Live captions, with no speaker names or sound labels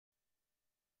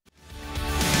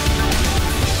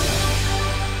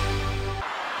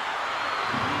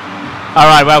All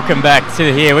right, welcome back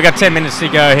to here. We've got 10 minutes to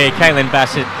go here. Caitlin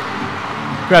Bassett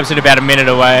grabs it about a minute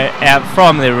away out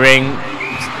from the ring.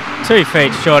 2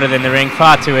 feet shorter than the ring.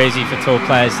 Far too easy for tall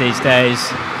players these days.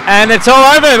 And it's all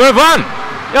over. We've won.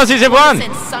 The Aussies have won.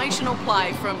 Sensational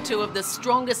play from two of the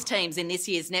strongest teams in this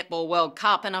year's Netball World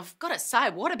Cup. And I've got to say,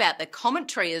 what about the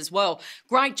commentary as well?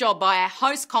 Great job by our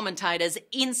host commentators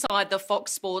inside the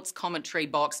Fox Sports commentary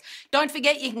box. Don't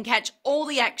forget you can catch all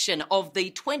the action of the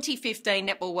 2015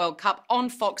 Netball World Cup on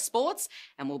Fox Sports.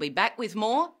 And we'll be back with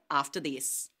more after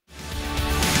this.